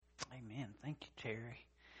Amen. Thank you, Terry.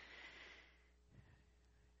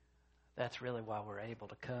 That's really why we're able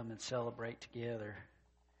to come and celebrate together,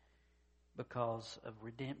 because of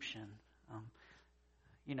redemption.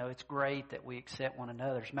 It's great that we accept one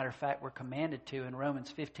another. As a matter of fact, we're commanded to in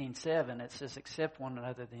Romans 15:7. It says, accept one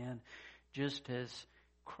another then, just as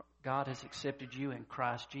God has accepted you in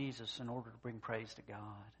Christ Jesus in order to bring praise to God.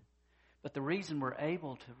 But the reason we're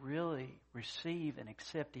able to really receive and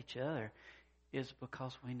accept each other is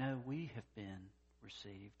because we know we have been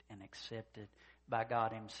received and accepted by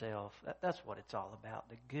God Himself. That's what it's all about.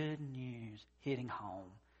 The good news hitting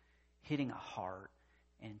home, hitting a heart,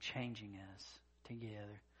 and changing us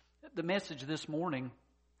together. The message this morning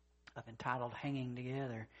I've entitled Hanging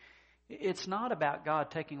Together. It's not about God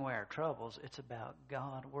taking away our troubles. It's about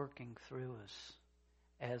God working through us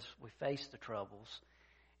as we face the troubles,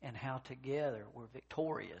 and how together we're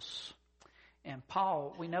victorious. And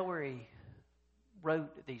Paul, we know where he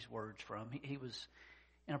wrote these words from. He was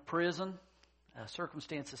in a prison.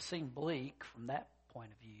 Circumstances seem bleak from that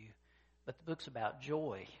point of view. But the book's about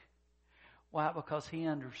joy. Why? Because he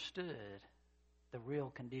understood the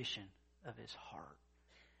real condition of his heart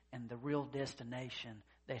and the real destination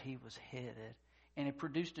that he was headed. And it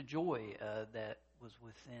produced a joy that was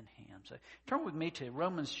within him. So turn with me to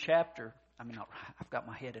Romans I've got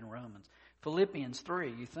my head in Romans. Philippians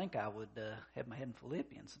 3. You think I would have my head in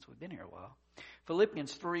Philippians since we've been here a while.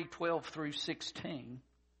 Philippians 3:12 through 16.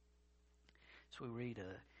 So we read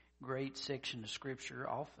a great section of Scripture.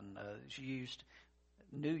 Often it's used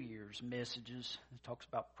New Year's messages. It talks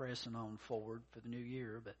about pressing on forward for the new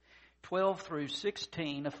year. But 12 through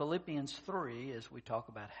 16 of Philippians 3 as we talk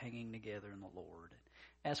about hanging together in the Lord.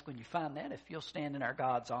 Ask when you find that if you'll stand in our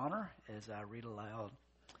God's honor as I read aloud.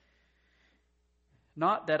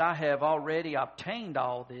 Not that I have already obtained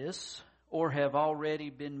all this or have already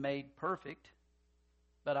been made perfect,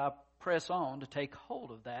 but I press on to take hold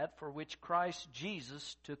of that for which Christ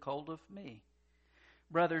Jesus took hold of me.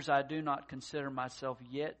 Brothers, I do not consider myself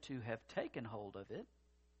yet to have taken hold of it,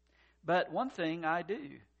 but one thing I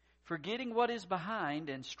do, forgetting what is behind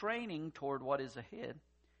and straining toward what is ahead,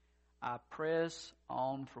 I press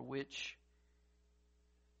on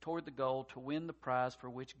toward the goal to win the prize for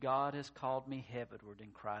which God has called me heavenward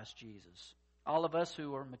in Christ Jesus. All of us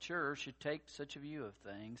who are mature should take such a view of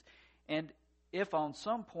things. And if on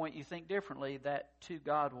some point you think differently, that too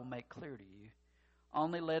God will make clear to you.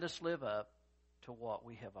 Only let us live up to what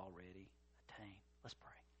we have already attained. Let's pray.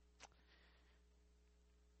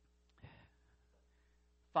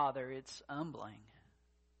 Father, it's humbling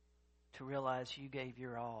to realize you gave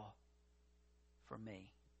your all for me.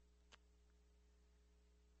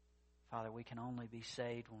 Father, we can only be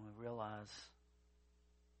saved when we realize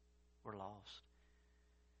we're lost,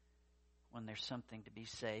 when there's something to be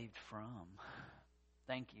saved from.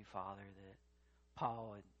 Thank you, Father, that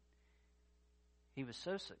Paul, he was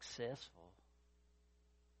so successful,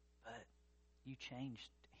 but you changed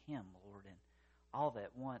him, Lord, and all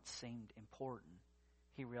that once seemed important,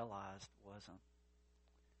 he realized wasn't.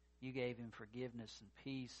 You gave him forgiveness and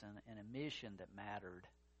peace and a mission that mattered,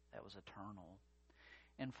 that was eternal.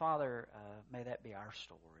 And Father, may that be our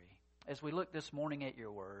story. As we look this morning at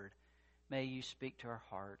your word, may you speak to our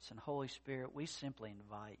hearts. And Holy Spirit, we simply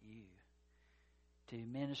invite you to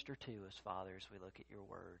minister to us, Father, as we look at your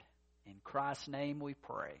word. In Christ's name we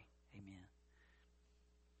pray. Amen.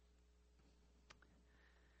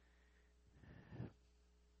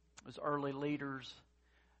 As early leaders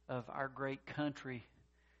of our great country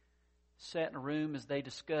sat in a room as they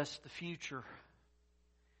discussed the future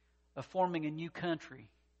of forming a new country.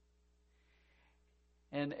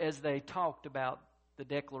 And as they talked about the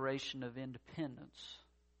Declaration of Independence,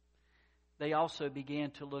 they also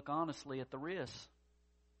began to look honestly at the risks.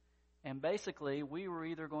 And basically, we were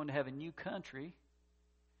either going to have a new country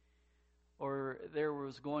or there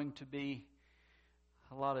was going to be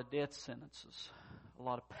a lot of death sentences, a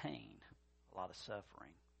lot of pain, a lot of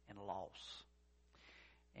suffering and loss.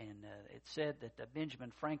 And it said that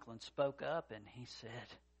Benjamin Franklin spoke up and he said,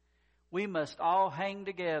 we must all hang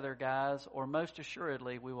together, guys, or most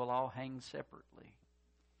assuredly we will all hang separately.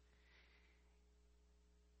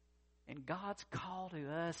 And God's call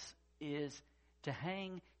to us is to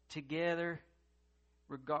hang together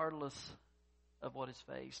regardless of what is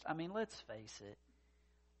faced. I mean, let's face it.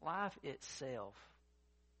 Life itself,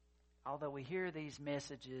 although we hear these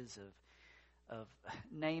messages of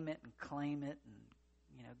name it and claim it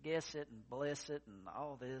and guess it and bless it and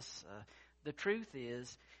all this, the truth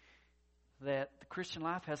is that the Christian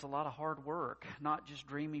life has a lot of hard work, not just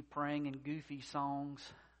dreamy praying and goofy songs,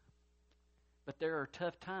 but there are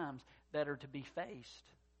tough times that are to be faced.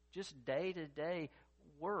 Just day-to-day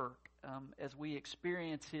work. as we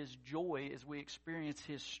experience His joy, as we experience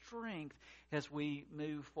His strength, as we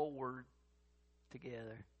move forward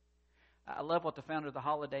together. I love what the founder of the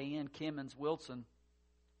Holiday Inn, Kemmons Wilson,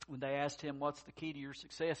 when they asked him, what's the key to your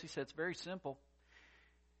success? He said, it's very simple.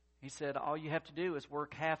 He said, all you have to do is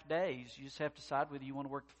work half days. You just have to decide whether you want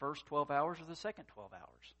to work the first 12 hours or the second 12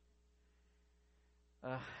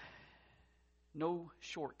 hours. No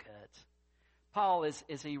shortcuts. Paul,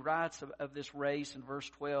 as he writes of this race in verse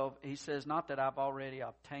 12, he says, not that I've already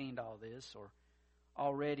obtained all this or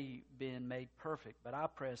already been made perfect, but I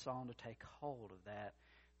press on to take hold of that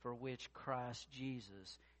for which Christ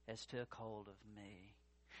Jesus has took hold of me.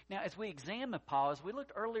 Now, as we examine Paul, as we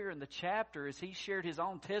looked earlier in the chapter, as he shared his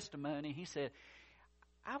own testimony, he said,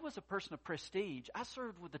 I was a person of prestige. I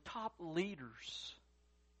served with the top leaders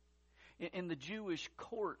in the Jewish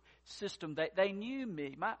court system. They knew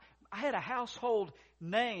me. I had a household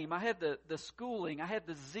name. I had the schooling. I had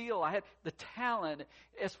the zeal. I had the talent.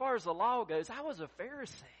 As far as the law goes, I was a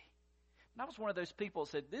Pharisee. And I was one of those people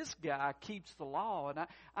that said, this guy keeps the law. And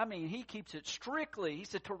I mean, he keeps it strictly. He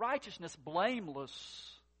said, to righteousness blameless.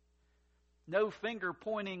 No finger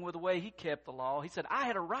pointing with the way he kept the law. He said, I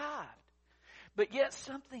had arrived. But yet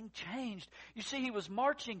something changed. You see, he was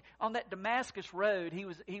marching on that Damascus road.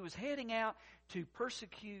 He was heading out to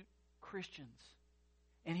persecute Christians.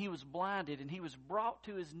 And he was blinded, and he was brought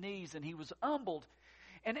to his knees, and he was humbled.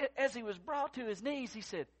 And as he was brought to his knees, he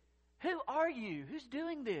said, who are you? Who's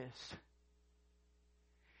doing this?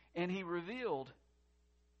 And he revealed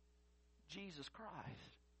Jesus Christ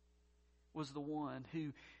was the one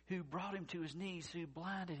who brought him to his knees, who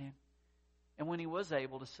blinded him. And when he was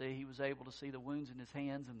able to see, he was able to see the wounds in his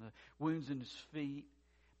hands and the wounds in his feet.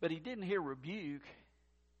 But he didn't hear rebuke.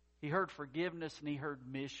 He heard forgiveness and he heard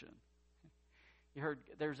mission. He heard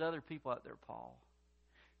there's other people out there, Paul,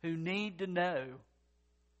 who need to know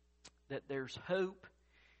that there's hope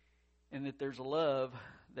and that there's a love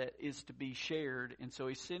that is to be shared. And so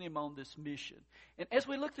he sent him on this mission. And as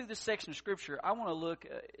we look through this section of Scripture, I want to look,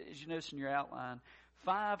 as you notice in your outline,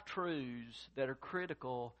 5 truths that are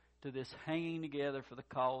critical to this hanging together for the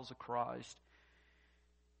cause of Christ.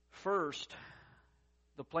 First,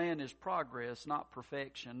 the plan is progress, not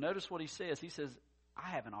perfection. Notice what he says. He says, I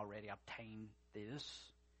haven't already obtained this,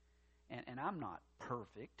 and I'm not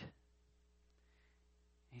perfect.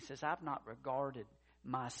 He says, I've not regarded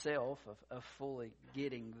myself of fully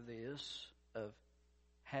getting this, of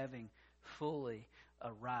having fully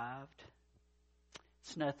arrived.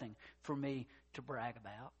 It's nothing for me to brag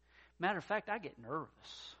about. Matter of fact, I get nervous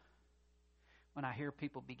when I hear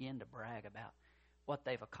people begin to brag about what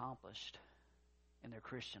they've accomplished in their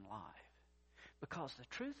Christian life. Because the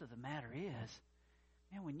truth of the matter is,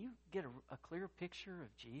 man, when you get a clear picture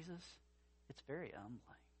of Jesus, it's very humbling.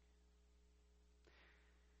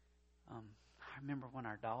 I remember when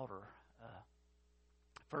our daughter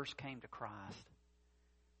first came to Christ,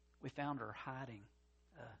 we found her hiding.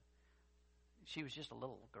 She was just a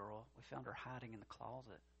little girl. We found her hiding in the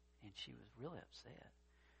closet, and she was really upset.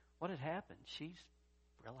 What had happened? She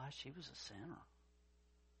realized she was a sinner,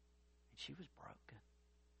 and she was broken.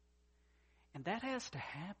 And that has to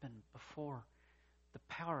happen before the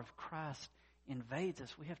power of Christ invades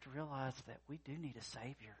us. We have to realize that we do need a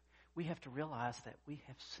Savior. We have to realize that we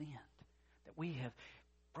have sinned, that we have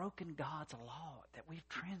broken God's law, that we've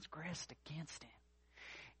transgressed against Him.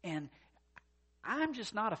 And I'm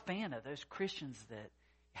just not a fan of those Christians that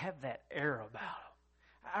have that air about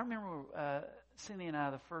them. I remember Cindy and I,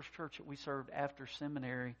 the first church that we served after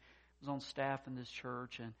seminary, was on staff in this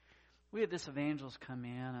church, and we had this evangelist come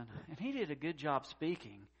in, and he did a good job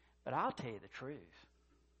speaking, but I'll tell you the truth.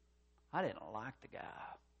 I didn't like the guy.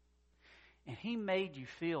 And he made you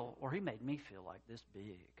feel, or he made me feel like this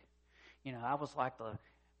big. You know, I was like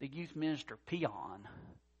the youth minister peon.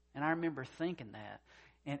 And I remember thinking that.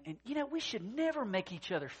 And you know, we should never make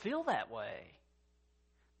each other feel that way.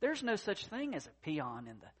 There's no such thing as a peon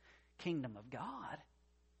in the kingdom of God.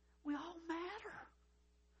 We all matter.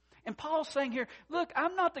 And Paul's saying here, look,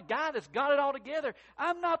 I'm not the guy that's got it all together.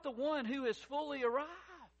 I'm not the one who has fully arrived.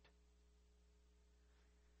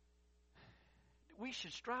 We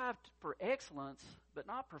should strive for excellence, but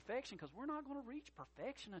not perfection, because we're not going to reach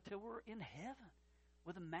perfection until we're in heaven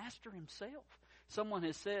with the Master Himself. Someone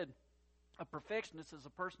has said, a perfectionist is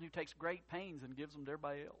a person who takes great pains and gives them to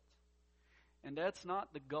everybody else. And that's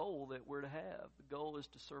not the goal that we're to have. The goal is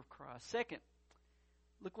to serve Christ. Second,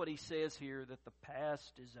 look what he says here, that the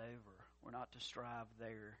past is over. We're not to strive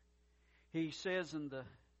there. He says in the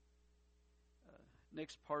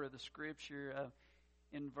next part of the Scripture,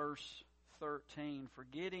 in verse 13,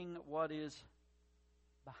 forgetting what is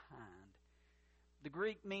behind. The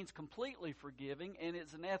Greek means completely forgiving, and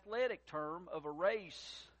it's an athletic term of a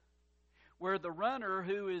race where the runner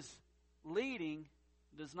who is leading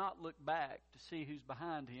does not look back to see who's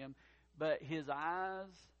behind him, but his eyes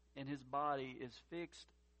and his body is fixed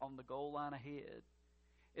on the goal line ahead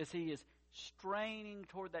as he is straining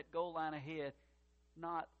toward that goal line ahead,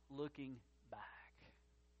 not looking back.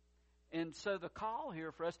 And so the call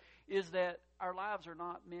here for us is that our lives are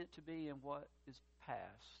not meant to be in what is past.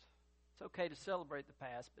 It's okay to celebrate the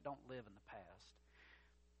past, but don't live in the past.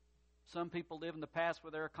 Some people live in the past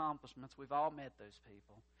with their accomplishments. We've all met those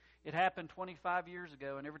people. It happened 25 years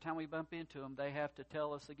ago, and every time we bump into them, they have to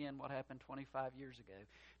tell us again what happened 25 years ago,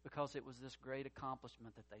 because it was this great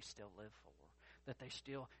accomplishment that they still live for, that they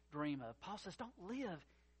still dream of. Paul says, don't live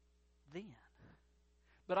then.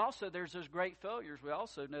 But also, there's those great failures. We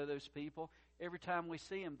also know those people. Every time we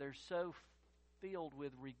see them, they're so filled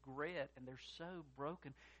with regret, and they're so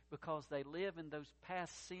broken because they live in those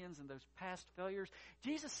past sins and those past failures.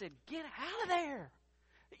 Jesus said, get out of there.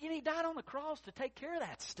 And He died on the cross to take care of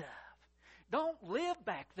that stuff. Don't live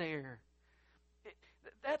back there.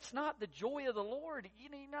 That's not the joy of the Lord.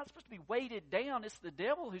 You're not supposed to be weighted down. It's the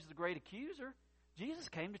devil who's the great accuser. Jesus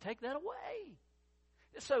came to take that away.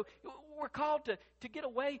 So we're called to get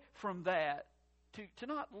away from that, to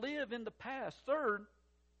not live in the past. Third,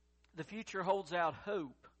 the future holds out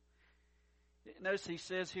hope. Notice he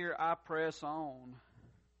says here, I press on.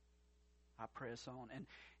 I press on.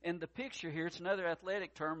 And the picture here, it's another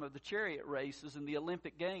athletic term of the chariot races and the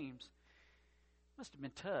Olympic Games. Must have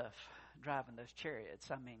been tough driving those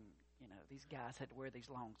chariots. I mean, these guys had to wear these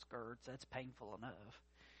long skirts. That's painful enough.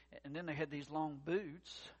 And then they had these long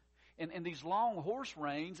boots and these long horse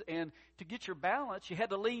reins. And to get your balance, you had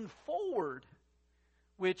to lean forward,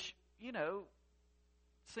 which,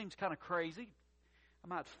 seems kind of crazy. I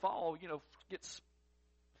might fall,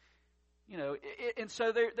 and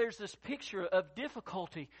so there's this picture of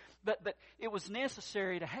difficulty, but it was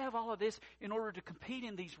necessary to have all of this in order to compete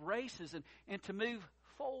in these races and to move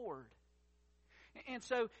forward. And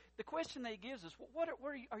so the question that he gives us,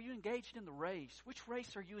 are you engaged in the race? Which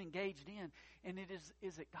race are you engaged in? And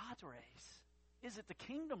is it God's race? Is it the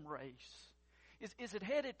kingdom race? Is it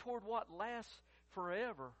headed toward what lasts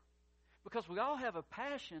forever? Because we all have a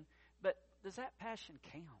passion, but does that passion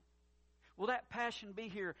count? Will that passion be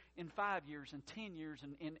here in 5 years, in 10 years,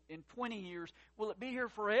 in 20 years? Will it be here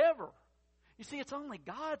forever? You see, it's only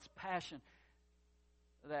God's passion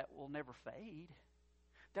that will never fade,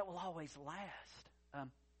 that will always last.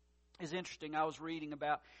 It's interesting, I was reading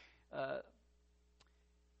about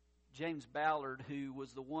James Ballard, who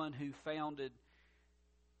was the one who founded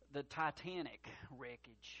the Titanic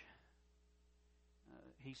wreckage.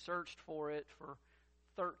 He searched for it for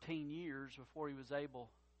 13 years before he was able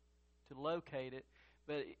to locate it.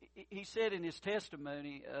 But he said in his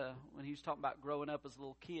testimony, when he was talking about growing up as a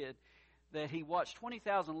little kid, that he watched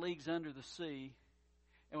 20,000 Leagues Under the Sea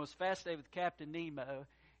and was fascinated with Captain Nemo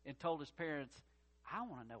and told his parents, I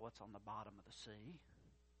want to know what's on the bottom of the sea.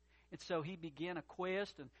 And so he began a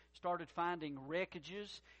quest and started finding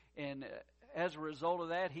wreckages. And as a result of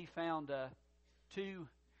that, he found 2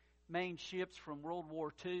 main ships from World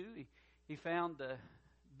War II. He found the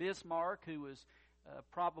Bismarck, who was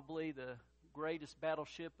probably the greatest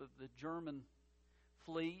battleship of the German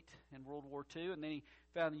fleet in World War II. And then he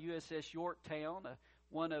found the USS Yorktown,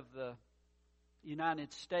 one of the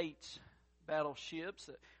United States battleships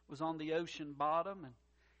that was on the ocean bottom. And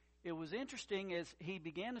it was interesting as he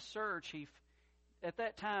began to search. At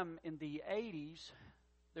that time in the 80s,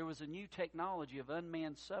 there was a new technology of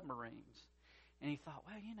unmanned submarines. And he thought,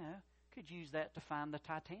 well, could use that to find the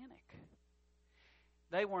Titanic.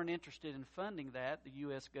 They weren't interested in funding that, the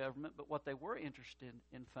U.S. government, but what they were interested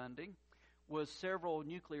in funding was several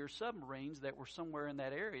nuclear submarines that were somewhere in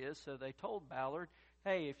that area. So they told Ballard,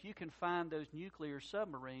 hey, if you can find those nuclear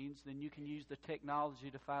submarines, then you can use the technology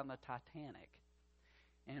to find the Titanic.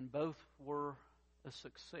 And both were a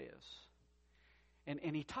success.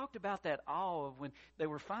 And he talked about that awe of when they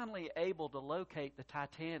were finally able to locate the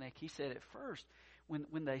Titanic. He said at first,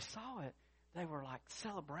 when they saw it, they were like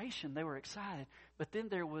celebration. They were excited. But then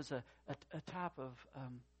there was a type of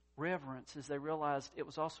reverence as they realized it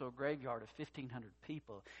was also a graveyard of 1,500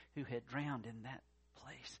 people who had drowned in that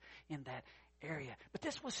place, in that area. But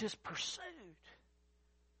this was his pursuit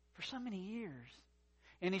for so many years.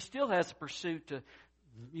 And he still has a pursuit to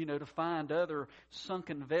find other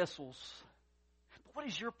sunken vessels. But what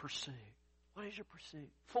is your pursuit? What is your pursuit?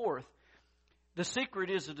 Fourth, the secret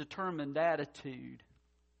is a determined attitude.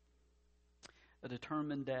 A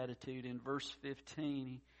determined attitude. In verse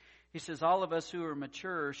 15, He says, all of us who are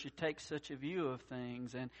mature should take such a view of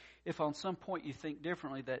things. And if on some point you think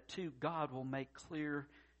differently, that too God will make clear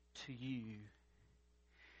to you.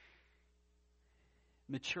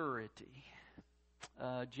 Maturity.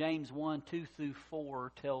 James 1, 2 through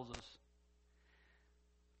 4 tells us,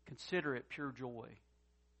 consider it pure joy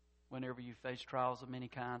whenever you face trials of many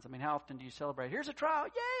kinds. I mean, how often do you celebrate? Here's a trial.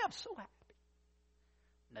 Yay, I'm so happy.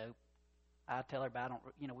 Nope. I tell everybody,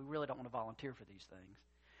 we really don't want to volunteer for these things.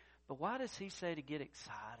 But why does he say to get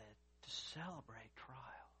excited, to celebrate trials?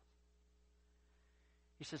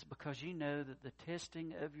 He says, because you know that the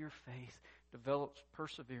testing of your faith develops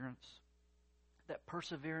perseverance. That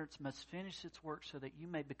perseverance must finish its work so that you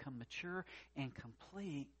may become mature and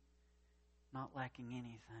complete, not lacking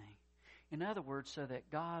anything. In other words, so that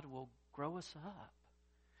God will grow us up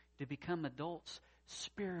to become adults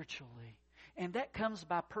spiritually. And that comes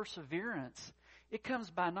by perseverance. It comes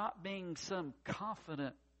by not being some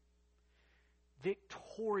confident,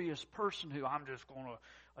 victorious person who I'm just going to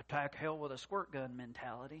attack hell with a squirt gun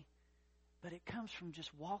mentality. But it comes from just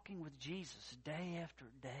walking with Jesus day after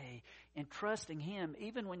day and trusting Him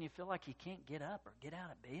even when you feel like you can't get up or get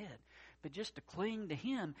out of bed. But just to cling to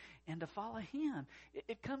Him and to follow Him.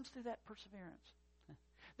 It comes through that perseverance.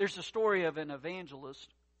 There's a story of an evangelist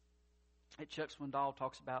that Chuck Swindoll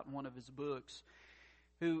talks about in one of his books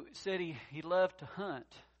who said he loved to hunt.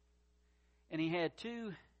 And he had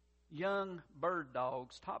 2 young bird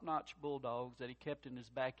dogs, top-notch bulldogs that he kept in his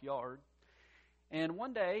backyard. And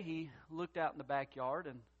one day he looked out in the backyard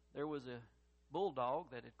and there was a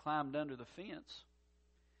bulldog that had climbed under the fence.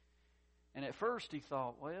 And at first he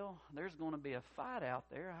thought, well, there's going to be a fight out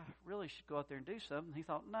there. I really should go out there and do something. He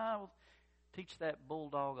thought, no, I'll teach that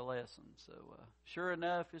bulldog a lesson. So sure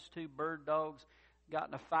enough, his 2 bird dogs got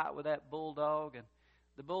in a fight with that bulldog. And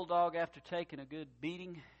the bulldog, after taking a good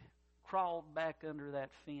beating, crawled back under that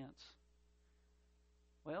fence.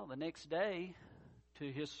 Well, the next day,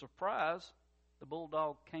 to his surprise, the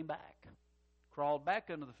bulldog came back, crawled back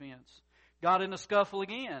under the fence, got in a scuffle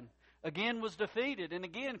again was defeated, and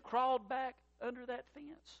again crawled back under that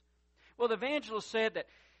fence. Well, the evangelist said that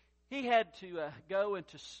he had to go and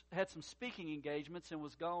had some speaking engagements and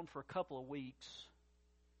was gone for a couple of weeks.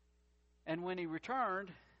 And when he returned,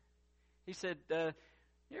 he said,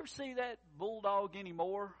 you ever see that bulldog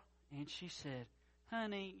anymore? And she said,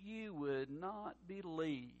 honey, you would not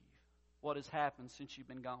believe what has happened since you've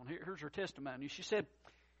been gone. Here's her testimony. She said,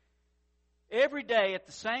 every day at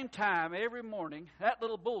the same time, every morning, that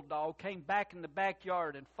little bulldog came back in the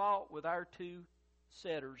backyard and fought with our 2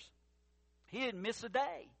 setters. He didn't miss a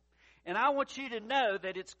day. And I want you to know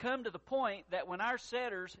that it's come to the point that when our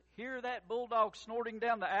setters hear that bulldog snorting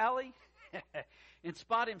down the alley and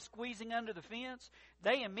spot him squeezing under the fence,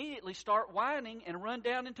 they immediately start whining and run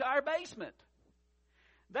down into our basement.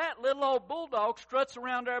 That little old bulldog struts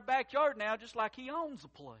around our backyard now just like he owns the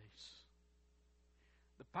place.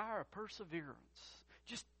 The power of perseverance.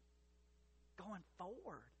 Just going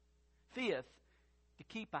forward. 5th, to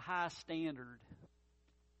keep a high standard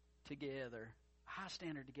together. High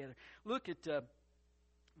standard together. Look at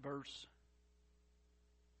verse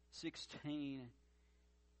 16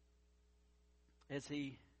 as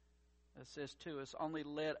he says to us, only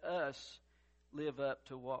let us live up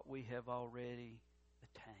to what we have already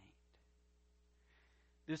attained.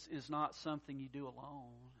 This is not something you do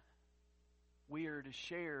alone. We are to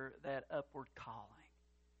share that upward calling.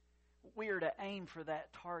 We are to aim for that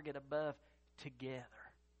target above together.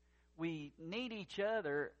 We need each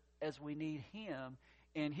other as we need Him,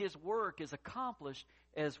 and His work is accomplished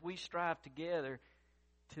as we strive together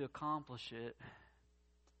to accomplish it.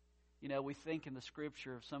 You know, we think in the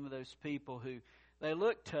Scripture of some of those people who, they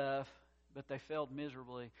looked tough, but they failed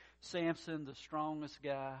miserably. Samson, the strongest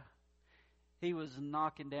guy, he was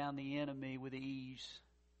knocking down the enemy with ease.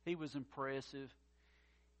 He was impressive.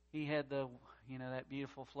 He had that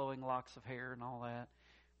beautiful flowing locks of hair and all that.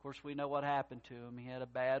 Of course, we know what happened to him. He had a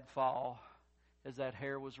bad fall as that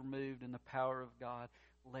hair was removed and the power of God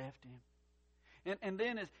left him. And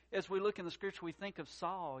then as we look in the Scripture, we think of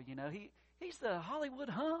Saul. He's the Hollywood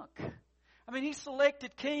hunk. I mean, he's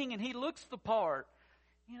selected king and he looks the part.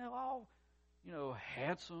 All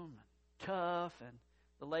handsome and tough, and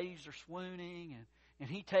the ladies are swooning, and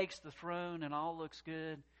he takes the throne and all looks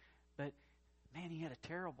good. But man, he had a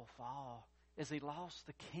terrible fall as he lost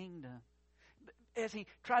the kingdom, as he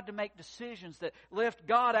tried to make decisions that left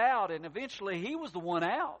God out, and eventually he was the one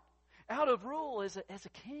out of rule as a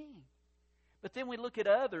king. But then we look at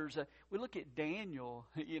others. We look at Daniel,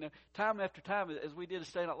 time after time, as we did a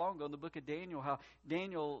study not long ago in the book of Daniel, how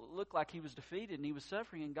Daniel looked like he was defeated and he was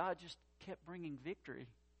suffering, and God just kept bringing victory.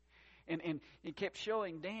 and kept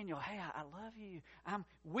showing Daniel, hey, I love you. I'm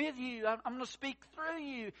with you. I'm going to speak through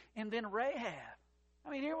you. And then Rahab. I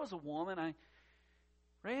mean, here was a woman,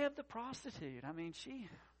 Rahab the prostitute. I mean, she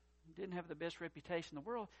didn't have the best reputation in the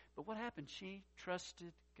world. But what happened? She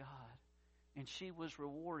trusted God. And she was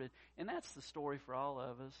rewarded. And that's the story for all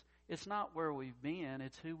of us. It's not where we've been.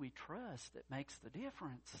 It's who we trust that makes the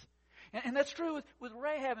difference. And that's true with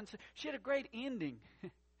Rahab. And so she had a great ending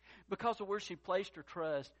because of where she placed her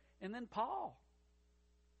trust. And then Paul,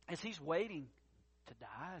 as he's waiting to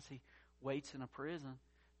die, as he waits in a prison,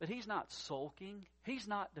 but he's not sulking. He's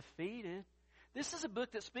not defeated. This is a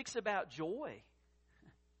book that speaks about joy.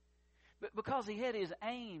 But because he had his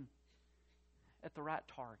aim at the right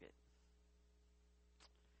target.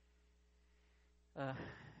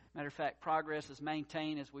 Matter of fact, progress is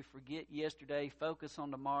maintained as we forget yesterday, focus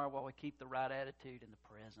on tomorrow while we keep the right attitude in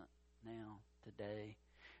the present, now, today.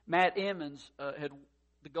 Matt Emmons had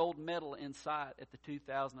the gold medal in sight at the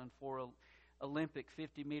 2004 Olympic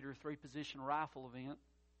 50-meter three-position rifle event.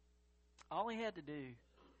 All he had to do,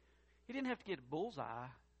 he didn't have to get a bullseye.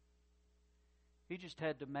 He just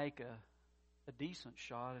had to make a decent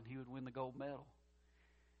shot and he would win the gold medal.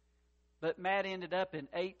 But Matt ended up in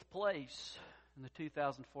 8th place in the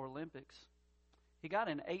 2004 Olympics. He got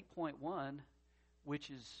an 8.1, which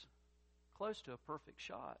is close to a perfect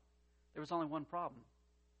shot. There was only one problem.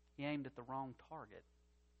 He aimed at the wrong target.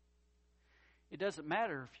 It doesn't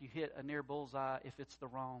matter if you hit a near bullseye if it's the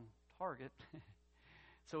wrong target.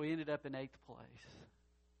 So he ended up in 8th place.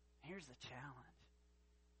 Here's the challenge.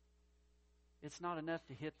 It's not enough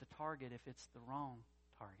to hit the target if it's the wrong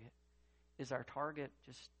target. Is our target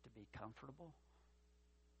just to be comfortable?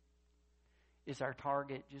 Is our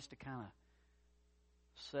target just to kind of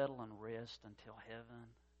settle and rest until heaven?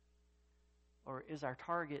 Or is our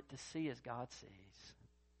target to see as God sees,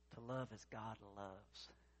 to love as God loves,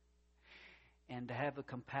 and to have a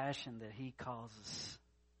compassion that He calls us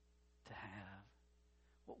to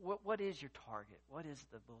have? What is your target? What is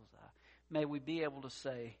the bullseye? May we be able to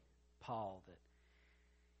say, Paul,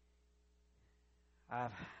 that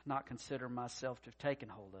I've not considered myself to have taken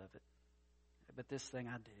hold of it. But this thing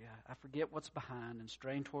I do. I forget what's behind and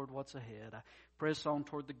strain toward what's ahead. I press on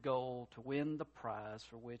toward the goal to win the prize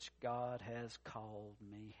for which God has called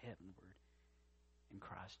me heavenward in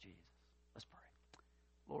Christ Jesus. Let's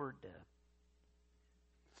pray. Lord,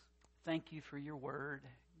 thank you for your word,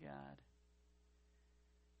 God.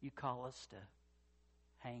 You call us to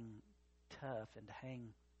hang tough and to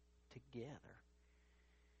hang together.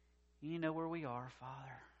 You know where we are,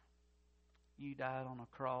 Father. You died on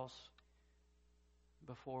a cross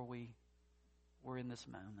before we were in this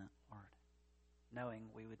moment, Lord, knowing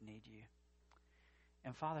we would need you.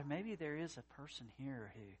 And Father, maybe there is a person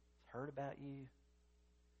here who's heard about you,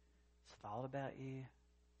 has thought about you,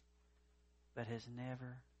 but has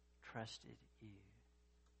never trusted you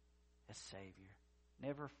as Savior,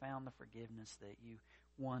 never found the forgiveness that you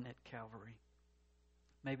won at Calvary.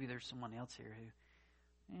 Maybe there's someone else here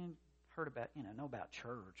who heard about, know about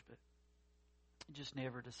church, but just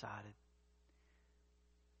never decided,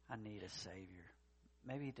 I need a Savior.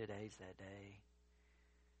 Maybe today's that day.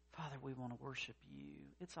 Father, we want to worship you.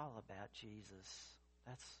 It's all about Jesus.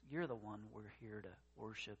 You're the one we're here to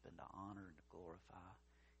worship and to honor and to glorify.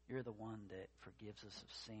 You're the one that forgives us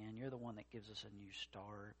of sin. You're the one that gives us a new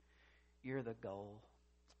start. You're the goal.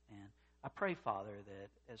 And I pray, Father,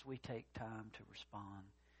 that as we take time to respond,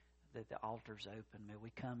 that the altar's open. May we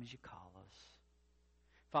come as you call us.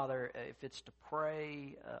 Father, if it's to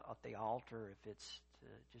pray at the altar, if it's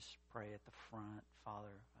to just pray at the front,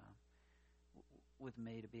 Father, with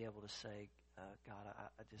me to be able to say, God,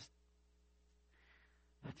 I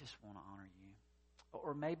just want to honor you.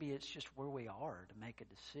 Or maybe it's just where we are to make a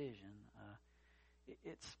decision.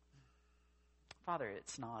 Father,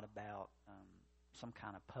 it's not about some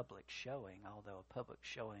kind of public showing, although a public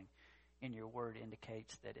showing in your word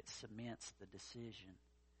indicates that it cements the decision.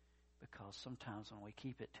 Because sometimes when we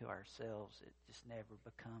keep it to ourselves, it just never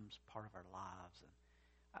becomes part of our lives.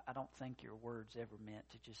 And I don't think your word's ever meant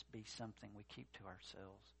to just be something we keep to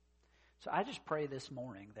ourselves. So I just pray this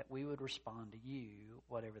morning that we would respond to you,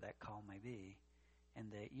 whatever that call may be,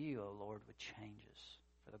 and that you, O Lord, would change us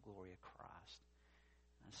for the glory of Christ.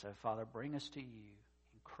 And so, Father, bring us to you.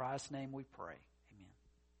 In Christ's name we pray.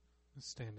 Amen. Stand.